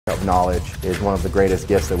of knowledge is one of the greatest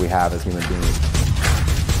gifts that we have as human beings.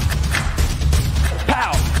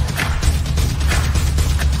 Pow!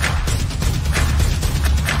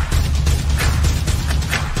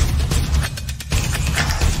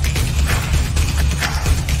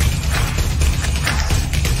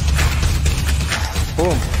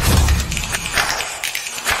 Boom.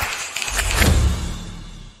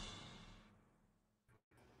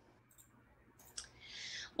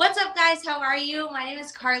 What's up, guys? How are you? My name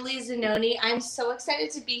is Carly Zanoni. I'm so excited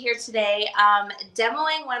to be here today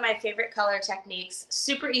demoing one of my favorite color techniques.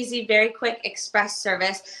 Super easy, very quick, express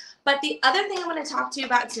service. But the other thing I want to talk to you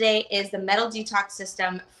about today is the Metal Detox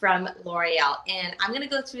system from L'Oreal. And I'm going to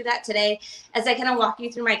go through that today as I kind of walk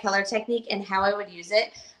you through my color technique and how I would use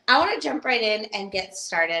it. I want to jump right in and get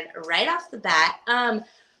started right off the bat.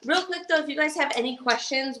 Real quick, though, if you guys have any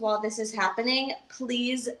questions while this is happening,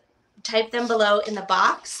 please type them below in the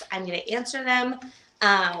box. I'm going to answer them.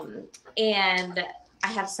 And I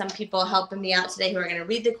have some people helping me out today who are going to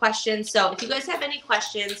read the questions. So if you guys have any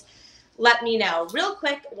questions, let me know. Real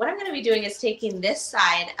quick, what I'm going to be doing is taking this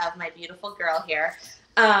side of my beautiful girl here.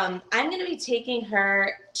 I'm going to be taking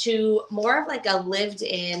her to more of like a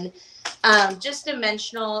lived-in, just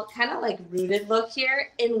dimensional, kind of like rooted look here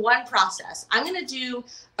in one process. I'm going to do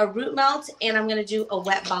a root melt and I'm going to do a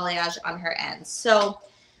wet balayage on her ends. So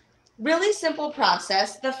really simple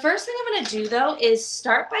process. The first thing I'm going to do, though, is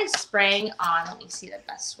start by spraying on, let me see the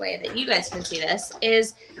best way that you guys can see this,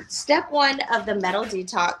 is step one of the Metal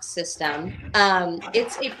Detox system.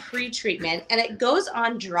 It's a pre-treatment, and it goes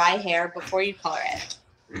on dry hair before you color it.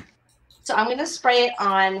 So I'm going to spray it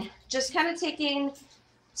on, just kind of taking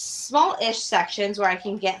small-ish sections where I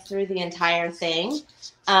can get through the entire thing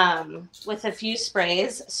with a few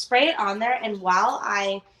sprays. Spray it on there, and while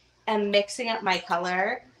I am mixing up my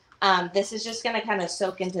color, this is just going to kind of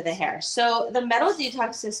soak into the hair. So the Metal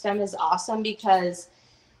Detox system is awesome because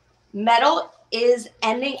metal is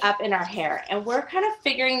ending up in our hair, and we're kind of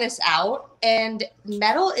figuring this out, and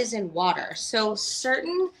metal is in water. So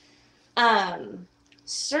certain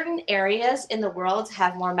areas in the world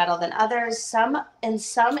have more metal than others. In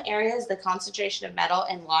some areas, the concentration of metal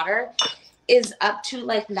in water is up to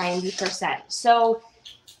like 90%. So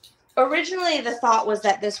originally, the thought was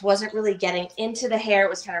that this wasn't really getting into the hair. It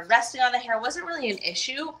was kind of resting on the hair. It wasn't really an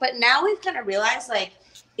issue. But now we've kind of realized, like,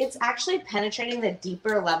 it's actually penetrating the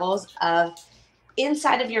deeper levels of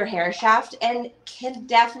inside of your hair shaft and can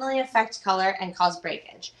definitely affect color and cause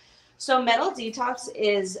breakage. So Metal Detox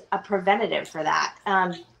is a preventative for that.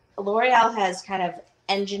 L'Oreal has kind of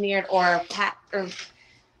engineered or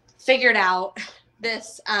figured out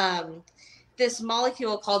this, this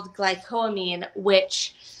molecule called glycoamine,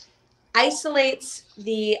 which isolates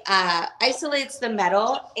the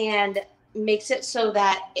metal and makes it so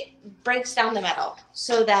that it breaks down the metal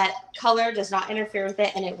so that color does not interfere with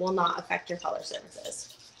it and it will not affect your color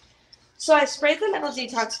surfaces. So I sprayed the Metal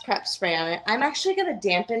Detox prep spray on it. I'm actually going to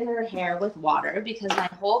dampen her hair with water because my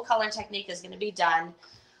whole color technique is going to be done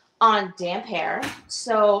on damp hair.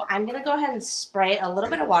 So I'm going to go ahead and spray a little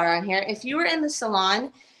bit of water on here. If you were in the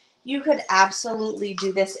salon, you could absolutely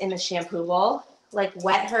do this in a shampoo bowl. Like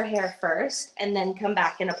wet her hair first and then come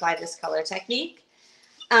back and apply this color technique.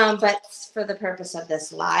 But for the purpose of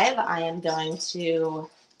this live, I am going to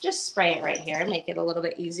just spray it right here, make it a little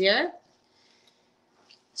bit easier.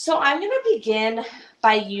 So I'm going to begin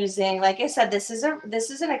by using, like I said, this is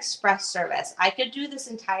an express service. I could do this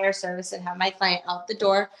entire service and have my client out the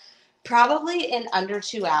door probably in under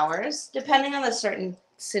 2 hours, depending on the certain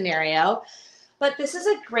scenario. But this is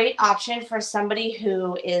a great option for somebody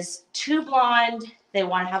who is too blonde, they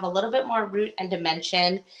want to have a little bit more root and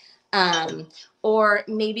dimension, or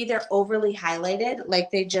maybe they're overly highlighted, like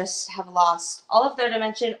they just have lost all of their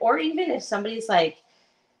dimension, or even if somebody's like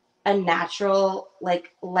a natural,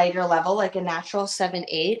 like lighter level, like a natural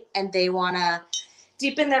 7-8, and they want to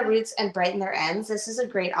deepen their roots and brighten their ends, this is a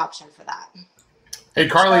great option for that. Hey,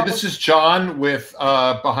 Carly, this is John with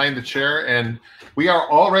Behind the Chair, and we are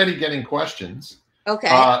already getting questions. Okay.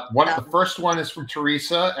 The first one is from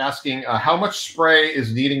Teresa asking, how much spray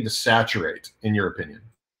is needing to saturate, in your opinion?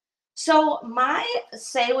 So my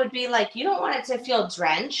say would be like, you don't want it to feel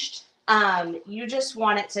drenched. You just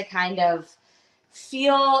want it to kind of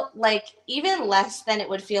feel like even less than it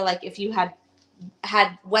would feel like if you had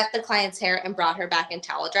wet the client's hair and brought her back and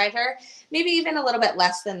towel dried her. Maybe even a little bit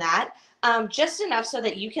less than that. Just enough so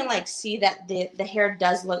that you can like see that the hair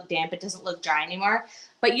does look damp. It doesn't look dry anymore,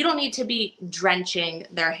 but you don't need to be drenching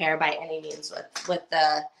their hair by any means with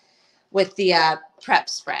the prep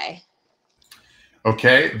spray.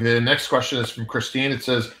 Okay. The next question is from Christine. It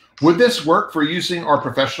says, Would this work for using our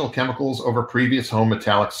professional chemicals over previous home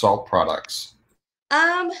metallic salt products?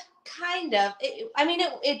 Kind of.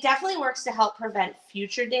 It definitely works to help prevent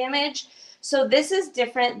future damage. So this is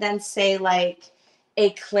different than, say, like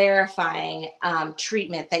a clarifying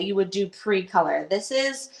treatment that you would do pre-color. This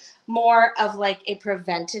is more of like a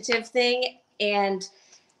preventative thing and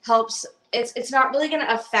helps. It's not really going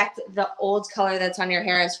to affect the old color that's on your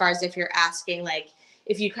hair, as far as if you're asking, like,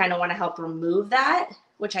 if you kind of want to help remove that,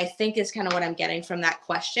 which I think is kind of what I'm getting from that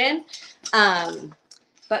question.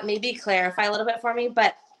 But maybe clarify a little bit for me.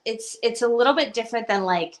 But it's a little bit different than,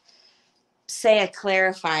 like, say, a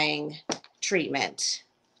clarifying treatment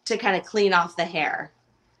to kind of clean off the hair.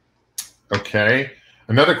 Okay.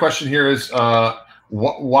 Another question here is,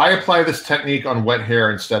 why apply this technique on wet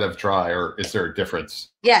hair instead of dry, or is there a difference?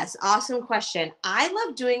 Yes, awesome question. I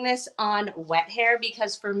love doing this on wet hair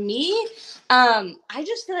because for me, I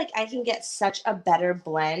just feel like I can get such a better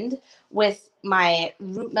blend with my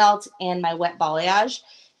root melt and my wet balayage.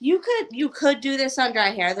 You could do this on dry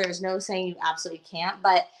hair. There's no saying you absolutely can't,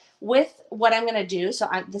 but with what I'm going to do, so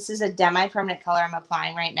this is a demi-permanent color I'm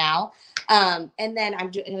applying right now. And then I'm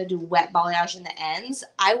going to do wet balayage in the ends.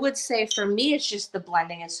 I would say for me, it's just the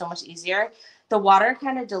blending is so much easier. The water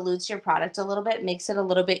kind of dilutes your product a little bit, makes it a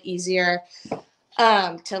little bit easier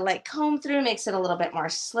to like comb through, makes it a little bit more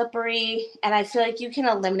slippery. And I feel like you can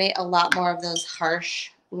eliminate a lot more of those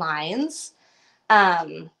harsh lines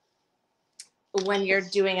when you're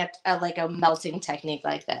doing a melting technique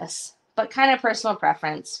like this. But kind of personal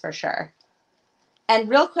preference for sure. And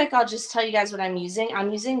real quick, I'll just tell you guys what I'm using.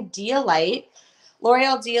 I'm using Dia-Lite,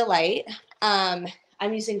 L'Oreal Dia-Lite. I'm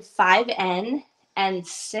using 5N and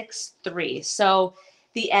 6-3. So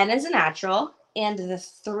the N is a natural and the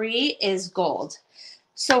 3 is gold.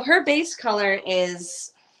 So her base color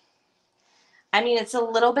is, it's a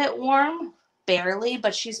little bit warm, barely,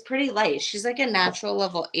 but she's pretty light. She's like a natural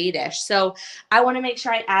level 8-ish. So I want to make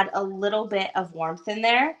sure I add a little bit of warmth in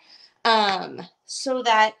there. So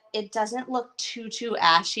that it doesn't look too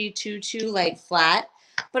ashy, too like flat.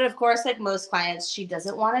 But of course, like most clients, she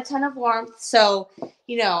doesn't want a ton of warmth. So,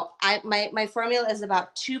 my formula is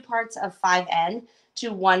about 2 parts of 5N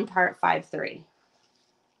to 1 part 5-3.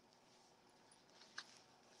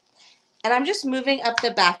 And I'm just moving up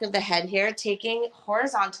the back of the head here, taking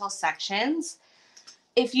horizontal sections.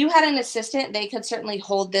 If you had an assistant, they could certainly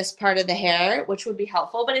hold this part of the hair, which would be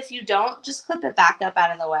helpful. But if you don't, just clip it back up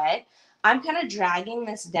out of the way. I'm kind of dragging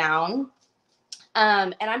this down,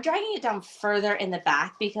 and I'm dragging it down further in the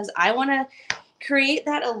back because I want to create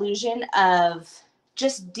that illusion of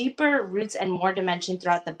just deeper roots and more dimension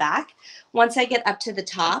throughout the back. Once I get up to the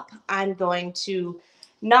top, I'm going to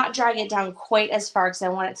not drag it down quite as far because I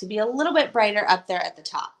want it to be a little bit brighter up there at the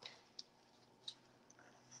top.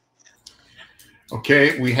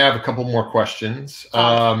 Okay, we have a couple more questions.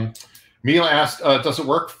 Mila asked, does it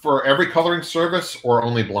work for every coloring service or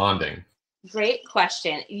only blonding? Great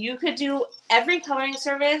question. You could do every coloring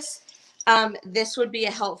service. This would be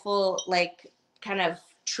a helpful, kind of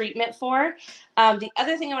treatment for. The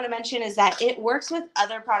other thing I want to mention is that it works with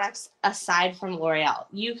other products aside from L'Oreal.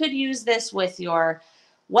 You could use this with your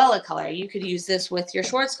Wella color. You could use this with your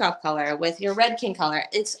Schwarzkopf color, with your Redken color.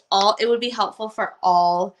 It would be helpful for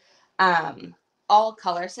all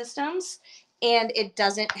color systems, and it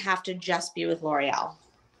doesn't have to just be with L'Oreal.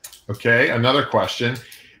 Okay, another question.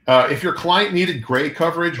 If your client needed gray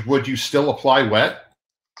coverage, would you still apply wet?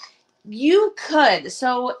 You could.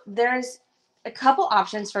 So there's a couple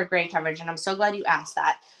options for gray coverage, and I'm so glad you asked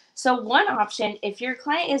that. So one option, if your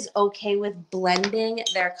client is okay with blending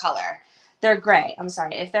their color, their gray,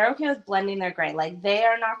 if they're okay with blending their gray, like they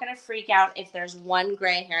are not going to freak out if there's one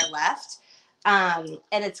gray hair left, and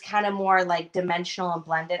it's kind of more like dimensional and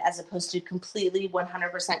blended as opposed to completely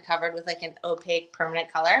 100% covered with like an opaque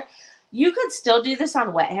permanent color. You could still do this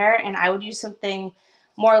on wet hair, and I would use something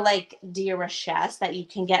more like Dia Richesse that you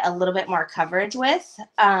can get a little bit more coverage with.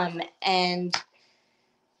 And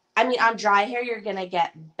on dry hair, you're going to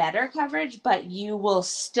get better coverage, but you will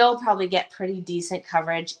still probably get pretty decent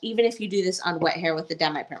coverage, even if you do this on wet hair with the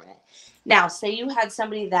demi-permanent. Now, say you had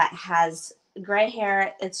somebody that has gray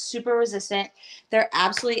hair, it's super resistant. They're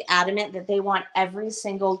absolutely adamant that they want every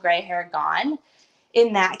single gray hair gone.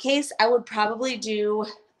 In that case, I would probably do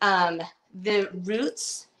the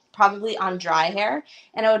roots probably on dry hair,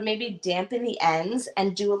 and I would maybe dampen the ends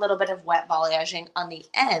and do a little bit of wet balayaging on the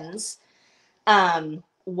ends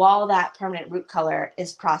while that permanent root color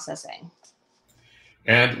is processing.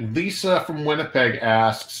 And Lisa from Winnipeg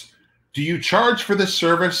asks, do you charge for this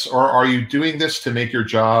service, or are you doing this to make your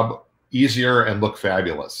job easier and look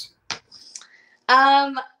fabulous?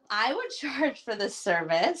 I would charge for this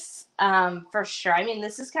service, for sure. I mean,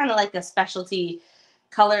 this is kind of like a specialty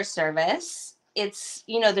color service. It's,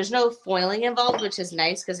 there's no foiling involved, which is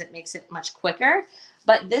nice because it makes it much quicker.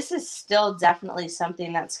 But this is still definitely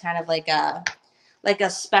something that's kind of like a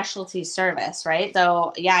specialty service, right?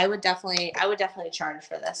 So yeah, I would definitely charge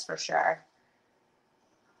for this for sure.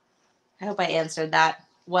 I hope I answered that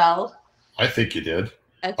well. I think you did.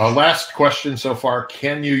 Okay. Last question so far.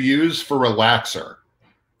 Can you use for relaxer?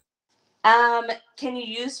 Can you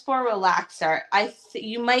use for relaxer?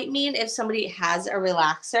 You might mean if somebody has a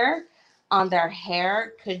relaxer on their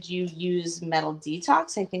hair, could you use metal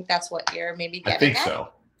detox? I think that's what you're maybe getting I think at. so.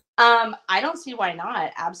 I don't see why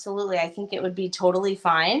not. Absolutely. I think it would be totally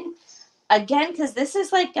fine. Again, because this is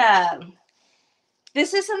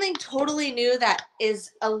something totally new that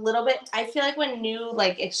is a little bit, I feel like when new,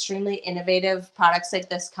 like extremely innovative products like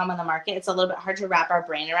this come on the market, it's a little bit hard to wrap our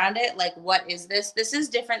brain around it. Like, what is this? This is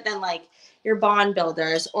different than like your bond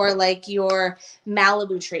builders or like your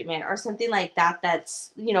Malibu treatment or something like that.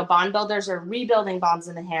 That's, bond builders are rebuilding bonds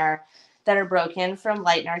in the hair that are broken from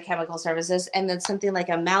lightener chemical services. And then something like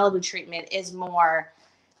a Malibu treatment is more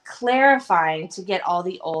clarifying to get all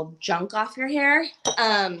the old junk off your hair.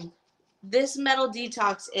 This metal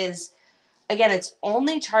detox is, again, it's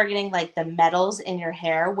only targeting like the metals in your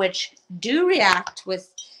hair, which do react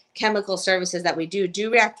with chemical services that we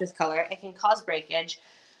do react with color. It can cause breakage.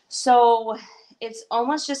 So it's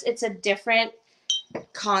almost just, it's a different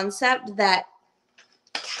concept that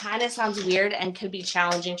kind of sounds weird and could be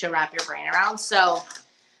challenging to wrap your brain around. So,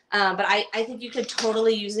 but I think you could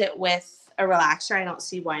totally use it with a relaxer. I don't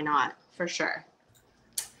see why not, for sure.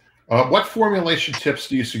 What formulation tips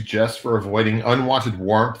do you suggest for avoiding unwanted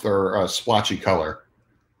warmth or splotchy color?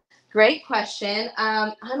 Great question.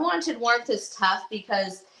 Unwanted warmth is tough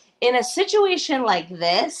because in a situation like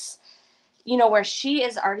this, where she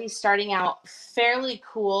is already starting out fairly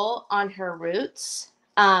cool on her roots,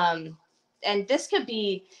 and this could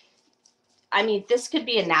be, this could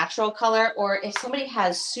be a natural color, or if somebody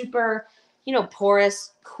has super,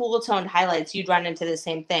 porous, cool toned highlights, you'd run into the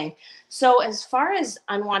same thing. So as far as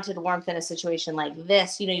unwanted warmth in a situation like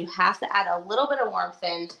this, you have to add a little bit of warmth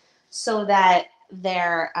in so that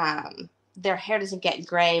their hair doesn't get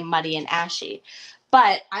gray, muddy, and ashy.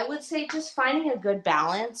 But I would say just finding a good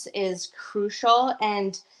balance is crucial.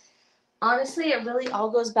 And honestly, it really all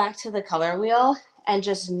goes back to the color wheel and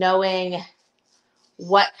just knowing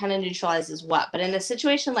what kind of neutralizes what. But in a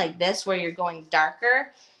situation like this where you're going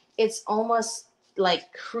darker, it's almost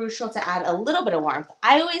like crucial to add a little bit of warmth.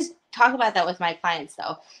 I always talk about that with my clients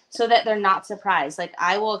though, so that they're not surprised. Like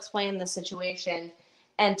I will explain the situation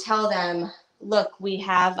and tell them, look, we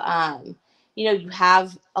have, you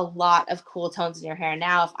have a lot of cool tones in your hair.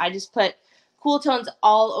 Now, if I just put cool tones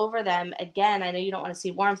all over them, again, I know you don't want to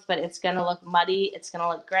see warmth, but it's going to look muddy. It's going to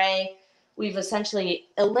look gray. We've essentially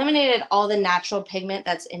eliminated all the natural pigment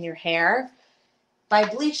that's in your hair by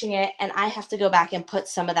bleaching it, and I have to go back and put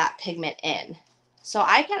some of that pigment in. So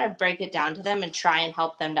I kind of break it down to them and try and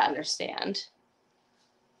help them to understand.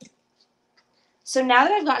 So now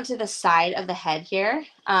that I've gotten to the side of the head here,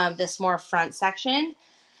 this more front section,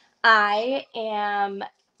 I am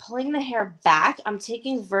pulling the hair back. I'm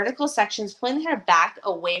taking vertical sections, pulling the hair back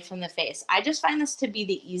away from the face. I just find this to be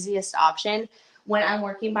the easiest option when I'm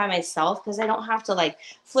working by myself because I don't have to like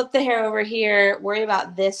flip the hair over here, worry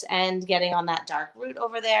about this end getting on that dark root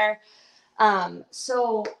over there.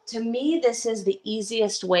 So to me, this is the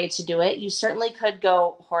easiest way to do it. You certainly could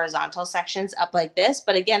go horizontal sections up like this,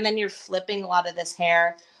 but again, then you're flipping a lot of this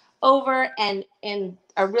hair over, and in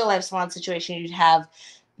a real life salon situation, you'd have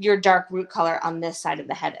your dark root color on this side of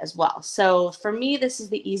the head as well. So for me, this is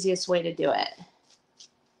the easiest way to do it.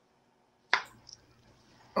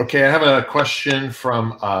 Okay, I have a question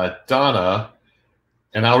from Donna,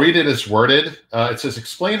 and I'll read it as worded. It says,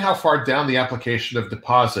 explain how far down the application of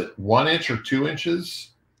deposit, 1 inch or 2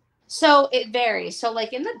 inches? So it varies. So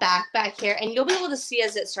like in the back here, and you'll be able to see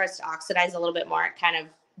as it starts to oxidize a little bit more, it kind of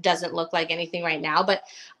doesn't look like anything right now, but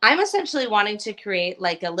I'm essentially wanting to create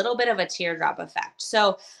like a little bit of a teardrop effect.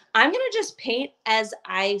 So I'm going to just paint as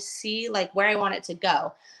I see like where I want it to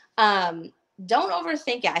go. Don't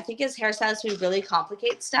overthink it. I think as hairstylists, we really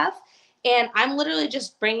complicate stuff. And I'm literally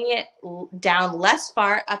just bringing it down less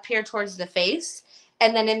far up here towards the face.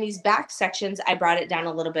 And then in these back sections, I brought it down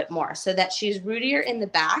a little bit more so that she's rootier in the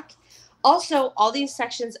back. Also, all these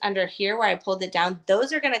sections under here where I pulled it down,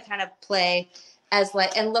 those are going to kind of play as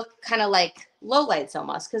like, and look kind of like lowlights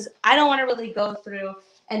almost, because I don't want to really go through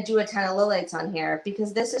and do a ton of lowlights on here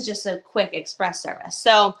because this is just a quick express service.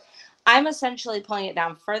 So I'm essentially pulling it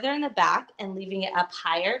down further in the back and leaving it up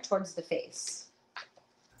higher towards the face.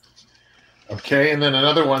 Okay, and then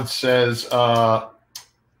another one says a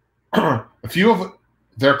few of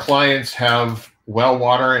their clients have well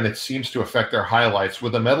water and it seems to affect their highlights.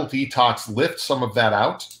 Would the metal detox lift some of that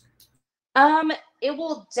out? It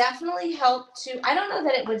will definitely help to, I don't know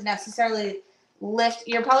that it would necessarily lift.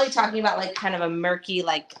 You're probably talking about like kind of a murky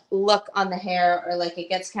like look on the hair, or like it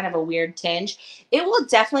gets kind of a weird tinge. It will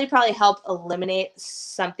definitely probably help eliminate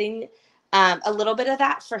something, a little bit of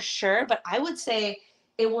that for sure. But I would say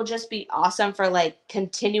it will just be awesome for like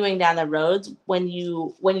continuing down the roads when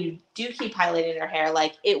you do keep highlighting your hair.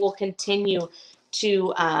 Like it will continue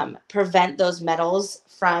to prevent those metals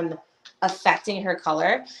from affecting her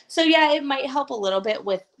color. So yeah, it might help a little bit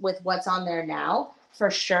with what's on there now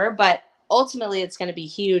for sure, but ultimately it's going to be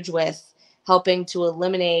huge with helping to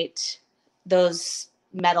eliminate those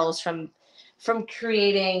metals from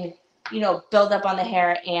creating, buildup on the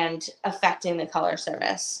hair and affecting the color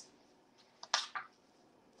surface.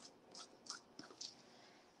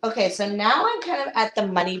 Okay, so now I'm kind of at the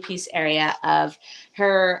money piece area of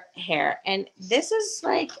her hair. And this is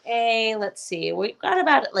like let's see, we've got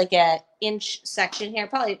about like a inch section here,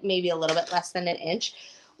 probably maybe a little bit less than an inch.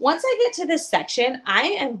 Once I get to this section, I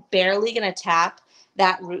am barely going to tap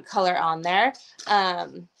that root color on there. I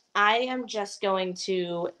am just going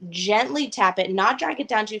to gently tap it, not drag it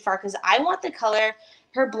down too far, because I want the color,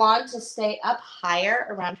 her blonde, to stay up higher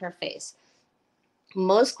around her face.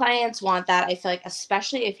 Most clients want that. I feel like,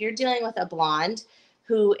 especially if you're dealing with a blonde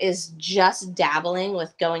who is just dabbling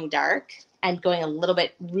with going dark and going a little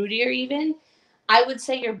bit rootier even, I would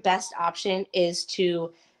say your best option is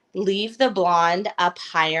to leave the blonde up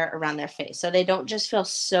higher around their face so they don't just feel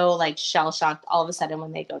so like shell shocked all of a sudden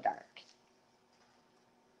when they go dark.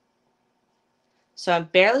 So I'm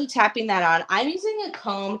barely tapping that on. I'm using a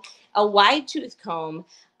comb, a wide tooth comb.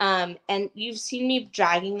 And you've seen me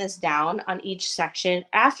dragging this down on each section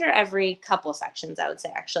after every couple sections, I would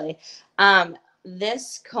say, actually.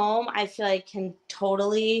 This comb, I feel like, can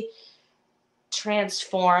totally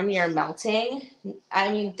transform your melting.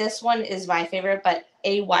 I mean, this one is my favorite, but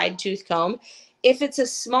a wide tooth comb. If it's a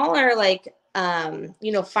smaller, like,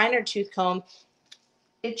 finer tooth comb,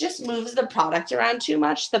 it just moves the product around too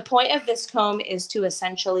much. The point of this comb is to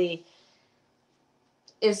essentially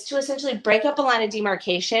break up a line of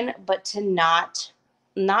demarcation, but to not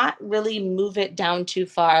really move it down too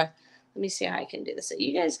far. Let me see how I can do this so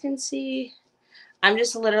you guys can see. I'm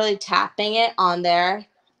just literally tapping it on there,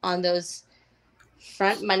 on those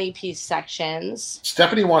front money piece sections.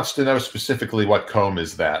 Stephanie wants to know specifically what comb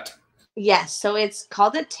is that. Yes, so it's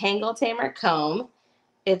called a Tangle Tamer comb.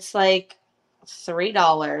 It's like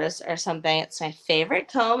 $3 or something. It's my favorite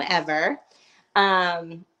comb ever.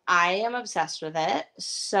 I am obsessed with it.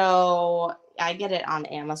 So I get it on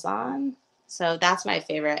Amazon. So that's my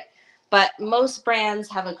favorite. But most brands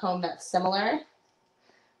have a comb that's similar.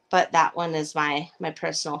 But that one is my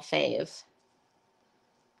personal fave.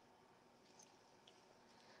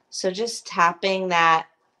 So just tapping that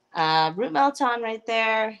root melt on right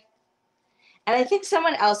there. And I think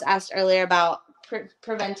someone else asked earlier about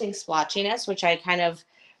preventing splotchiness, which I kind of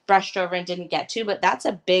brushed over and didn't get to, but that's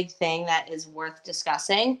a big thing that is worth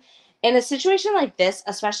discussing. In a situation like this,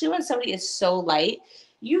 especially when somebody is so light,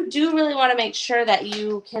 you do really want to make sure that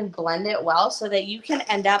you can blend it well so that you can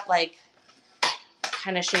end up like,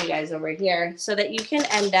 kind of show you guys over here, so that you can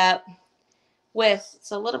end up with,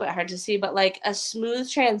 it's a little bit hard to see, but like a smooth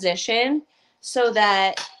transition so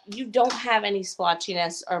that you don't have any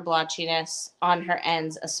splotchiness or blotchiness on her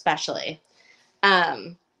ends, especially.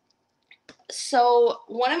 So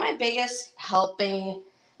one of the things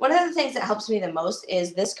that helps me the most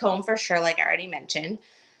is this comb for sure, like I already mentioned.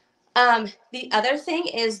 The other thing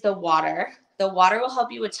is the water. The water will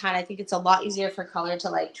help you a ton. I think it's a lot easier for color to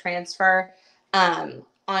like transfer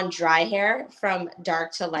on dry hair from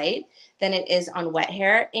dark to light than it is on wet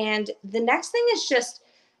hair. And the next thing is just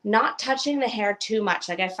not touching the hair too much.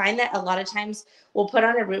 Like I find that a lot of times we'll put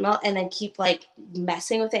on a root melt and then keep like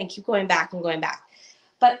messing with it and keep going back and going back.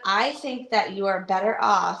 But I think that you are better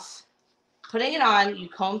off putting it on, you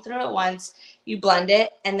comb through it once, you blend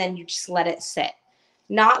it, and then you just let it sit.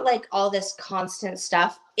 Not like all this constant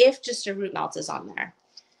stuff if just a root melt is on there.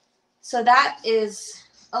 So that is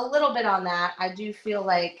a little bit on that. I do feel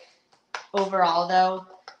like overall, though,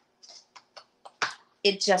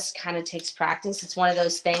 it just kind of takes practice. It's one of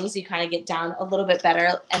those things you kind of get down a little bit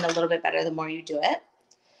better and a little bit better the more you do it.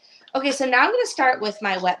 Okay, so now I'm going to start with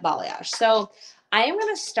my wet balayage. So I am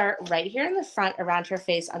going to start right here in the front around her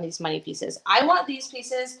face on these money pieces. I want these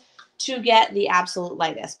pieces to get the absolute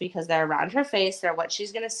lightest because they're around her face. They're what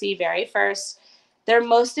she's going to see very first. they're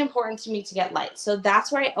most important to me to get light. So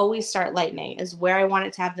that's where I always start lightening, is where I want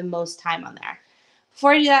it to have the most time on there.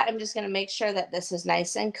 Before I do that, I'm just going to make sure that this is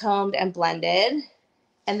nice and combed and blended.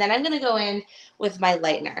 And then I'm going to go in with my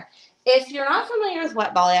lightener. If you're not familiar with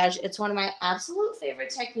wet balayage, it's one of my absolute favorite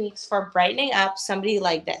techniques for brightening up somebody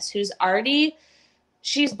like this, who's already,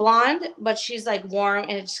 she's blonde, but she's like warm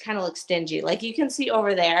and it just kind of looks stingy. Like you can see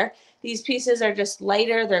over there, these pieces are just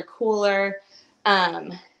lighter, they're cooler.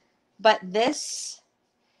 But this,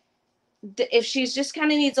 if she's just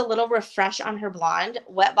kind of needs a little refresh on her blonde,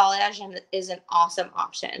 wet balayage is an awesome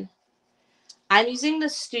option. I'm using the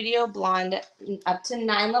Studio Blonde up to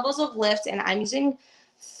 9 levels of lift, and I'm using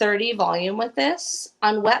 30 volume with this.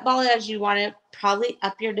 On wet balayage, you want to probably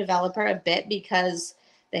up your developer a bit because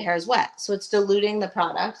the hair is wet. So it's diluting the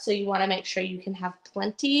product. So you want to make sure you can have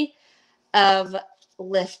plenty of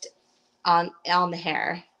lift on the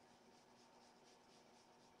hair.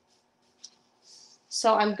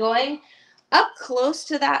 So I'm going up close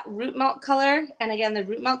to that root milk color. And again, the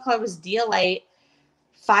root milk color was Dia Light,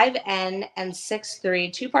 5N and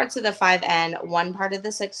 6'3", 2 parts of the 5N, 1 part of the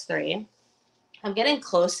 6'3". I'm getting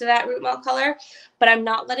close to that root milk color, but I'm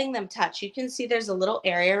not letting them touch. You can see there's a little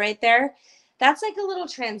area right there. That's like a little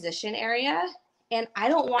transition area. And I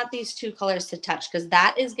don't want these two colors to touch because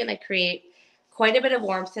that is going to create quite a bit of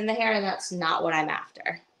warmth in the hair, and that's not what I'm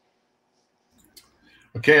after.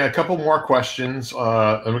 Okay, a couple more questions.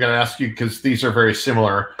 I'm going to ask you because these are very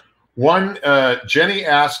similar. One, Jenny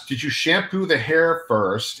asked, did you shampoo the hair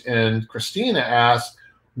first? And Christina asked,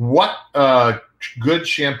 what good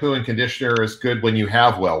shampoo and conditioner is good when you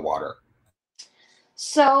have well water?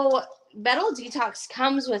 So Metal Detox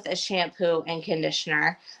comes with a shampoo and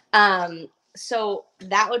conditioner. So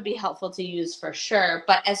that would be helpful to use for sure.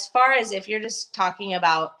 But as far as if you're just talking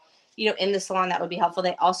about, you know, in the salon, that would be helpful.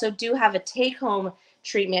 They also do have a take-home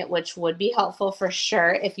treatment, which would be helpful for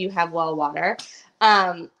sure if you have well water.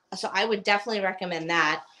 So I would definitely recommend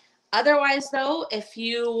that. Otherwise, though, if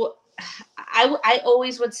you, I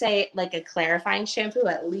always would say like a clarifying shampoo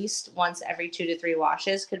at least once every 2 to 3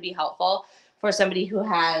 washes could be helpful for somebody who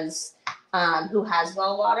has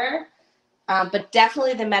well water. But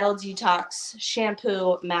definitely the Metal Detox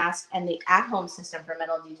shampoo, mask, and the at-home system for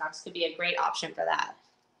Metal Detox could be a great option for that.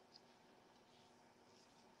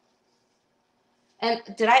 And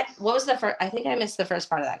what was the first, I think I missed the first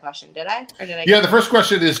part of that question. Did I? Or did I? Yeah, the first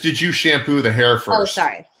question is, did you shampoo the hair first? Oh,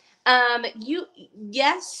 sorry.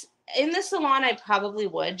 Yes, in the salon, I probably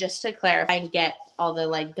would, just to clarify and get all the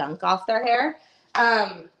like gunk off their hair.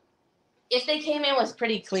 If they came in with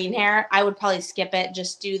pretty clean hair, I would probably skip it.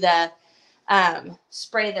 Just do the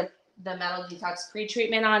spray the Metal Detox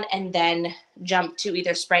pre-treatment on, and then jump to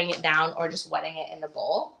either spraying it down or just wetting it in the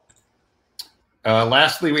bowl.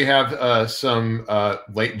 Lastly, we have some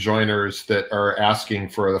late joiners that are asking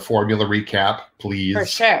for the formula recap, please. For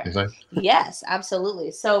sure. Yes, absolutely.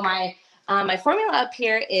 So my formula up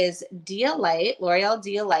here is Dia Light, L'Oreal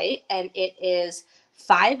Dia Light, and it is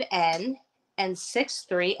 5N and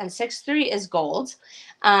 6'3", and 6'3" is gold.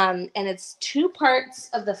 And it's 2 parts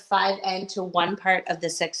of the 5N to 1 part of the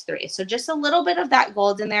 6'3". So just a little bit of that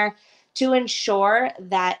gold in there to ensure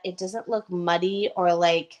that it doesn't look muddy or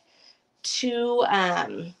like too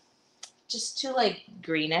just too like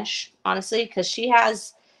greenish, honestly,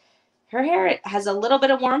 because her hair has a little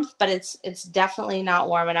bit of warmth, but it's definitely not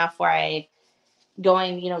warm enough where I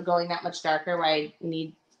going that much darker where I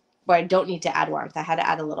don't need to add warmth. I had to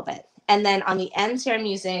add a little bit. And then on the ends here, I'm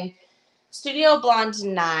using Studio Blonde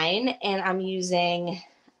 9, and I'm using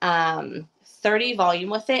 30 volume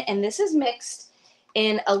with it. And this is mixed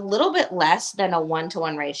in a little bit less than a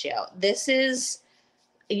 1-to-1 ratio. This is,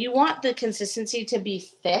 you want the consistency to be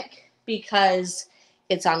thick because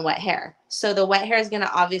it's on wet hair. So the wet hair is going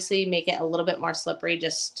to obviously make it a little bit more slippery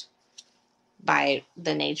just by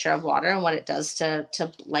the nature of water and what it does to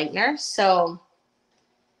lightener. So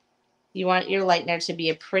you want your lightener to be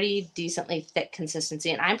a pretty decently thick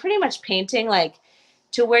consistency. And I'm pretty much painting like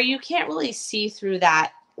to where you can't really see through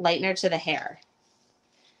that lightener to the hair.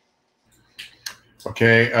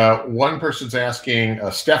 Okay. One person's asking,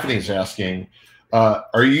 Stephanie's asking,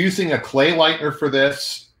 are you using a clay lightener for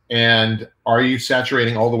this? And are you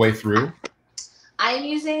saturating all the way through? I'm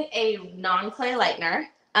using a non-clay lightener.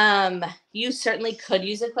 You certainly could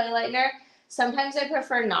use a clay lightener. Sometimes I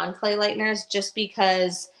prefer non-clay lighteners just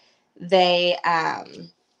because they can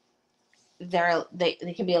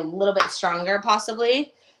be a little bit stronger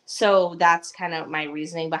possibly. So that's kind of my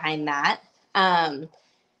reasoning behind that. And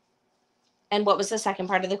what was the second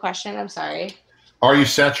part of the question? I'm sorry. Are you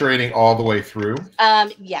saturating all the way through?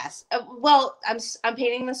 Yes. Well, I'm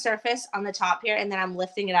painting the surface on the top here, and then I'm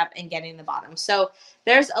lifting it up and getting the bottom. So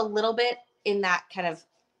there's a little bit in that kind of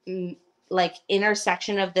like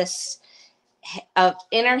intersection of this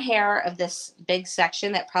inner hair of this big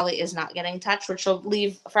section that probably is not getting touched, which will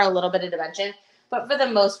leave for a little bit of dimension. But for the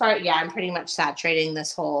most part, yeah, I'm pretty much saturating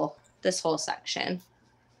this whole section,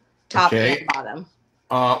 top and bottom.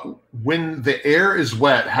 When the air is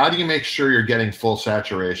wet, how do you make sure you're getting full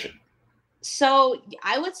saturation? So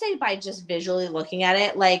I would say by just visually looking at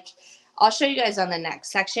it, like I'll show you guys on the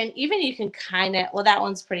next section. Even you can kind of, well, that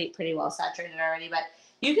one's pretty well saturated already, but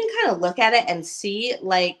you can kind of look at it and see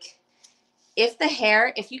like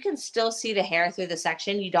if you can still see the hair through the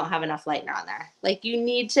section, you don't have enough lightener on there. Like you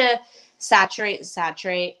need to saturate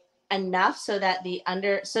enough so that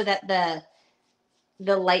the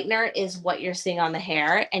lightener is what you're seeing on the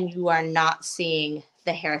hair and you are not seeing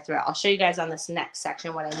the hair through it. I'll show you guys on this next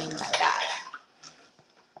section what I mean by that.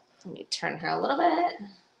 Let me turn her a little bit.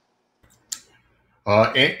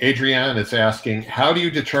 Adrienne is asking, how do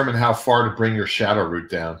you determine how far to bring your shadow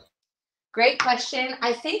root down? Great question.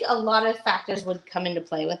 I think a lot of factors would come into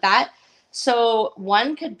play with that. So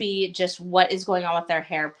one could be just what is going on with their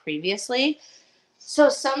hair previously. So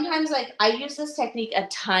sometimes, like, I use this technique a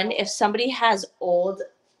ton if somebody has old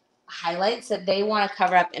highlights that they want to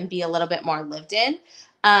cover up and be a little bit more lived in.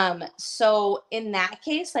 So in that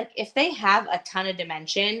case, like if they have a ton of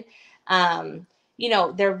dimension, you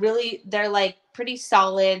know, they're like pretty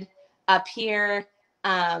solid up here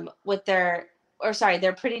with their, or sorry,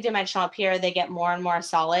 they're pretty dimensional up here. They get more and more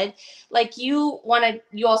solid. Like you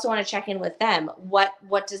also want to check in with them. What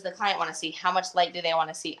does the client want to see? How much light do they want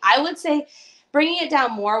to see? I would say bringing it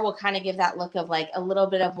down more will kind of give that look of like a little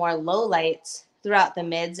bit of more low lights throughout the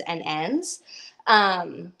mids and ends.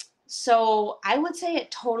 So I would say it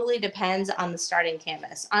totally depends on the starting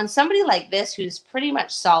canvas. On somebody like this who's pretty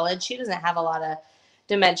much solid, she doesn't have a lot of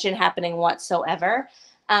dimension happening whatsoever.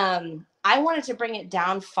 I wanted to bring it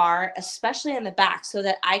down far, especially in the back, so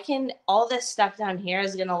that all this stuff down here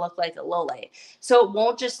is going to look like a low light. So it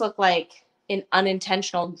won't just look like an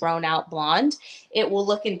unintentional grown out blonde. It will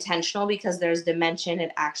look intentional because there's dimension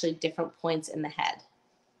at actually different points in the head.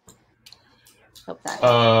 Hope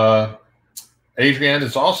that. Adrienne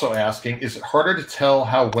is also asking, is it harder to tell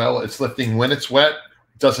how well it's lifting when it's wet?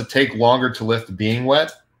 Does it take longer to lift being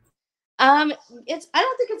wet? I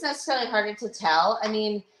don't think it's necessarily harder to tell. I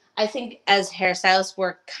mean, I think as hairstylists,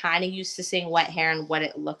 we're kind of used to seeing wet hair and what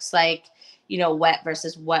it looks like, you know, wet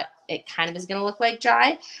versus what it kind of is going to look like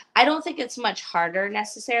dry. I don't think it's much harder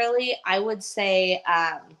necessarily. I would say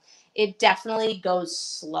it definitely goes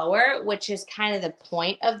slower, which is kind of the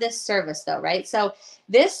point of this service though, right? So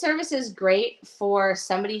this service is great for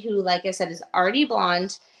somebody who, like I said, is already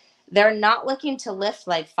blonde. They're not looking to lift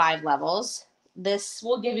like 5 levels. This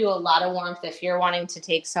will give you a lot of warmth if you're wanting to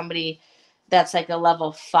take somebody that's like a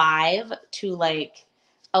level 5 to like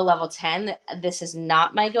a level 10. This is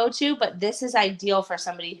not my go-to, but this is ideal for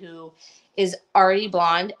somebody who is already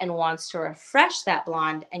blonde and wants to refresh that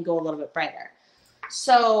blonde and go a little bit brighter.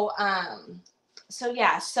 So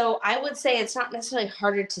yeah, so I would say it's not necessarily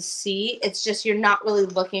harder to see. It's just you're not really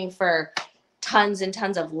looking for tons and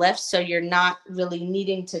tons of lifts, so you're not really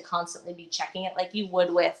needing to constantly be checking it like you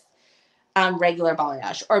would with regular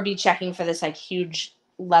balayage, or be checking for this like huge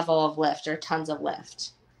level of lift or tons of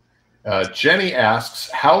lift. Jenny asks,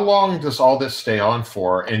 how long does all this stay on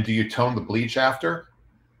for, and do you tone the bleach after?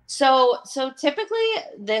 So typically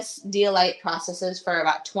this Balayage processes for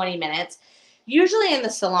about 20 minutes. Usually in the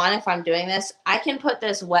salon, if I'm doing this, I can put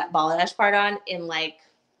this wet balayage part on in like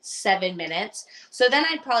 7 minutes. So then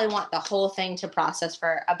I'd probably want the whole thing to process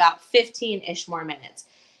for about 15-ish more minutes.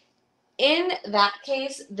 In that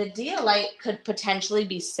case, the Balayage could potentially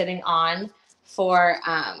be sitting on for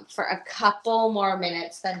a couple more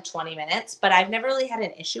minutes than 20 minutes, but I've never really had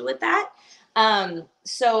an issue with that.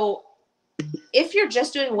 So if you're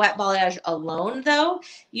just doing wet balayage alone, though,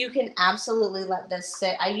 you can absolutely let this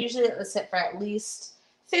sit. I usually let this sit for at least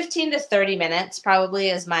 15 to 30 minutes, probably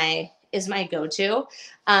is my go-to.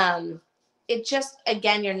 It just,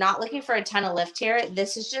 again, you're not looking for a ton of lift here.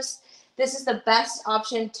 This is the best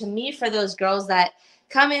option to me for those girls that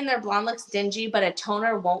come in, their blonde looks dingy, but a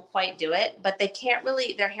toner won't quite do it. But their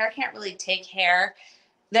hair can't really take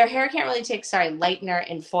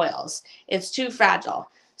lightener and foils. It's too fragile.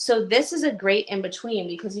 So this is a great in between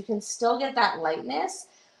because you can still get that lightness,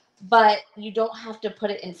 but you don't have to put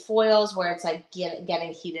it in foils where it's like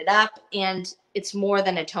getting heated up, and it's more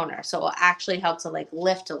than a toner. So it will actually help to like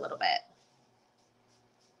lift a little bit.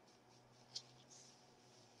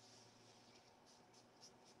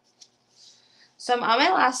 So I'm on my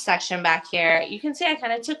last section back here. You can see I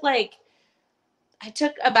kind of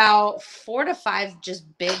took about 4 to 5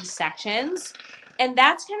 just big sections. And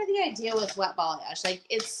that's kind of the idea with wet balayage. Like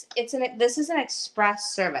this is an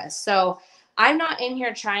express service. So I'm not in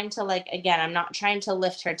here trying to I'm not trying to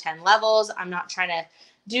lift her 10 levels. I'm not trying to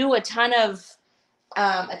do a ton of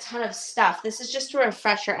stuff. This is just to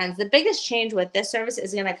refresh your ends. The biggest change with this service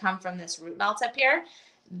is going to come from this root melt up here.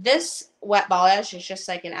 This wet balayage is just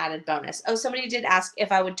like an added bonus. Oh, somebody did ask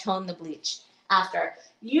if I would tone the bleach after.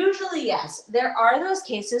 Usually, yes. There are those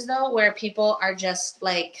cases, though, where people are just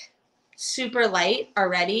like super light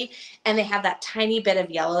already, and they have that tiny bit of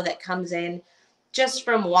yellow that comes in just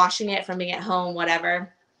from washing it, from being at home,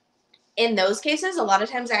 whatever. In those cases, a lot of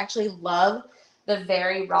times I actually love the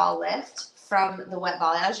very raw lift from the wet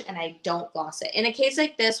balayage, and I don't gloss it. In a case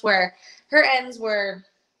like this where her ends were,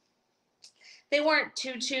 they weren't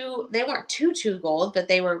too gold, but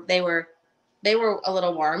they were a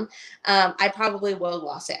little warm. I probably will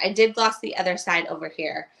gloss it. I did gloss the other side over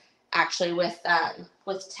here, actually, with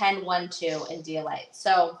 10-1-2 and Deolite.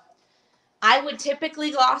 So I would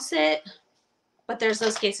typically gloss it, but there's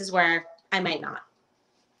those cases where I might not.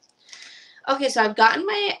 Okay, so I've gotten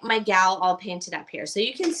my gal all painted up here. So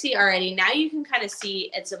you can see already, now you can kind of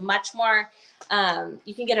see it's a much more,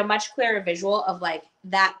 you can get a much clearer visual of like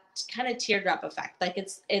that kind of teardrop effect. Like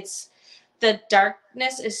it's the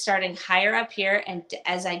darkness is starting higher up here, and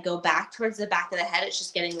as I go back towards the back of the head, it's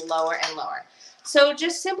just getting lower and lower. So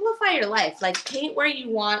just simplify your life. Like paint what you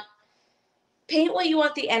want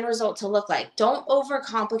the end result to look like. Don't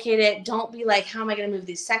overcomplicate it. Don't be like, how am I going to move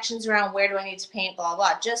these sections around? Where do I need to paint? Blah,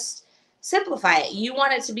 blah. Just simplify it. You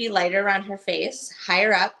want it to be lighter around her face,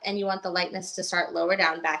 higher up, and you want the lightness to start lower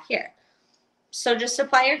down back here. So just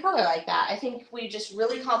apply your color like that. I think we just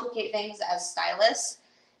really complicate things as stylists,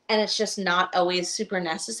 and it's just not always super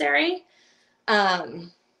necessary.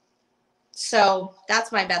 So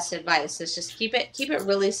that's my best advice, is just keep it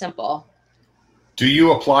really simple. Do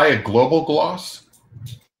you apply a global gloss?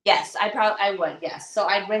 Yes, I would, yes. So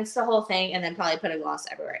I'd rinse the whole thing and then probably put a gloss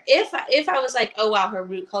everywhere. If I was like, oh wow, her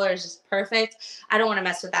root color is just perfect, I don't want to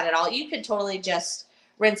mess with that at all. You could totally just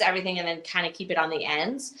rinse everything and then kind of keep it on the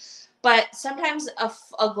ends. But sometimes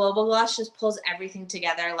a global gloss just pulls everything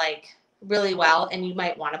together like really well, and you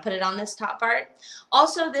might want to put it on this top part.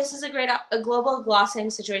 Also, this is a global glossing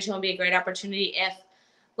situation will be a great opportunity if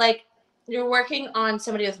like you're working on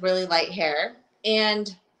somebody with really light hair,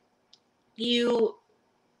 and you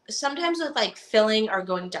sometimes with like filling or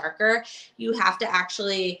going darker, you have to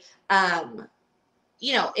actually,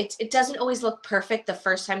 it doesn't always look perfect the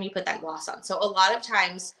first time you put that gloss on. So a lot of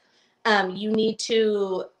times you need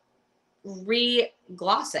to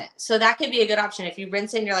re-gloss it. So that could be a good option. If you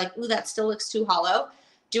rinse it and you're like, ooh, that still looks too hollow,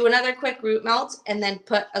 do another quick root melt and then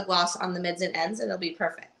put a gloss on the mids and ends, and it'll be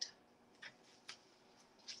perfect.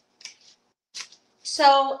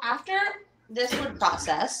 So after this would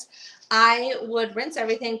process, I would rinse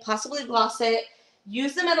everything, possibly gloss it,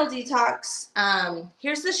 use the Metal Detox.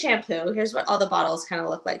 Here's the shampoo. Here's what all the bottles kind of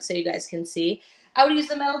look like so you guys can see. I would use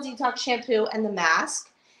the Metal Detox shampoo and the mask.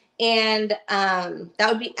 And that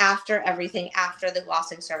would be after everything, after the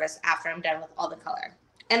glossing service, after I'm done with all the color.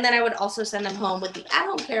 And then I would also send them home with the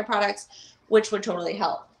at-home care products, which would totally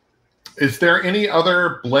help. Is there any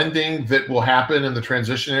other blending that will happen in the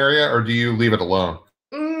transition area, or do you leave it alone?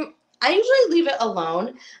 I usually leave it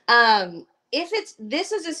alone.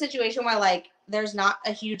 This is a situation where like there's not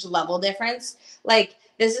a huge level difference. Like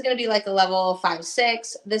this is going to be like a level 5,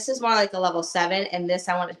 6. This is more like a level 7. And this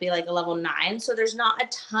I want it to be like a level 9. So there's not a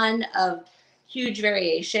ton of huge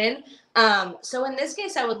variation. So in this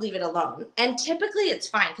case, I would leave it alone. And typically it's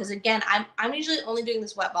fine. Because again, I'm usually only doing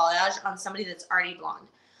this wet balayage on somebody that's already blonde.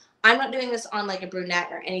 I'm not doing this on like a brunette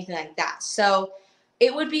or anything like that. So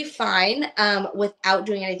it would be fine without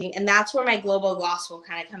doing anything. And that's where my global gloss will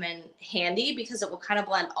kind of come in handy, because it will kind of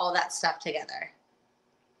blend all that stuff together.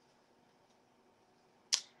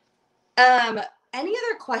 Any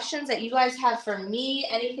other questions that you guys have for me?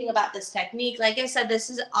 Anything about this technique? Like I said, this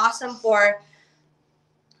is awesome for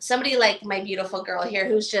somebody like my beautiful girl here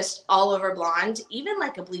who's just all over blonde. Even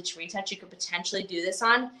like a bleach retouch, you could potentially do this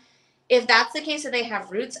on. If that's the case that they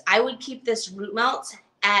have roots, I would keep this root melt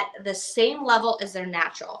at the same level as their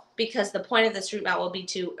natural, because the point of this root melt will be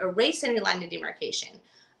to erase any line of demarcation.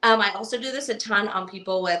 I also do this a ton on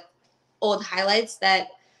people with old highlights that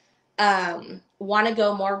want to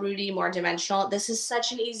go more rooty, more dimensional. This is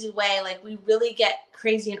such an easy way. Like we really get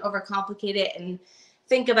crazy and overcomplicate it and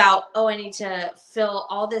think about, oh, I need to fill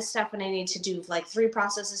all this stuff and I need to do like 3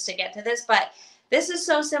 processes to get to this. But this is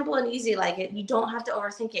so simple and easy. Like you don't have to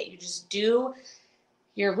overthink it. You just do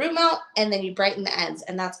your root melt, and then you brighten the ends,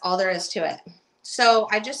 and that's all there is to it. So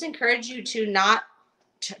I just encourage you to not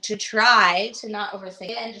to try to not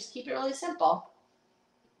overthink it and just keep it really simple.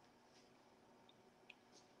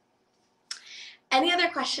 Any other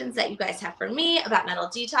questions that you guys have for me about metal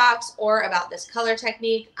detox or about this color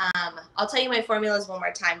technique? I'll tell you my formulas one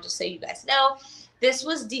more time just so you guys know. This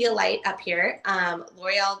was Dialite up here,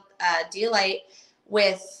 L'Oreal Dialite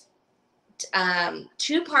with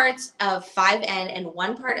 2 parts of 5N and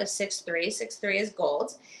 1 part of 6-3. 6-3 is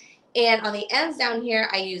gold. And on the ends down here,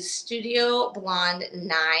 I used Studio Blonde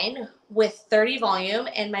 9 with 30 volume.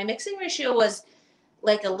 And my mixing ratio was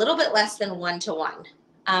like a little bit less than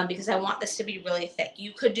 1:1 because I want this to be really thick.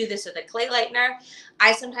 You could do this with a clay lightener.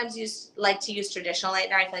 I sometimes like to use traditional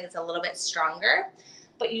lightener. I feel like it's a little bit stronger.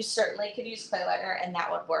 But you certainly could use clay lightener, and that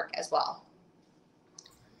would work as well.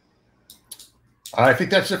 I think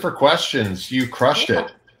that's it for questions. You crushed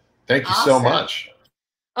it. Thank you so much.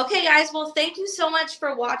 Okay, guys. Well, thank you so much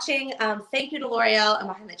for watching. Thank you to L'Oreal and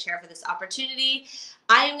Behind the Chair for this opportunity.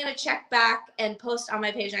 I am going to check back and post on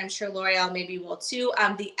my page, and I'm sure L'Oreal maybe will too,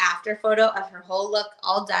 the after photo of her whole look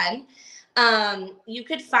all done. You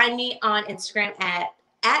could find me on Instagram at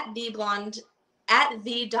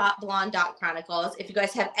the.blonde.chronicles. If you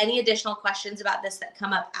guys have any additional questions about this that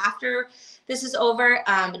come up after this is over,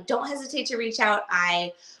 don't hesitate to reach out.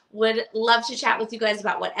 I would love to chat with you guys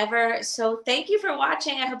about whatever. So thank you for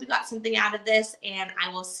watching. I hope you got something out of this, and I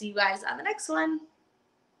will see you guys on the next one.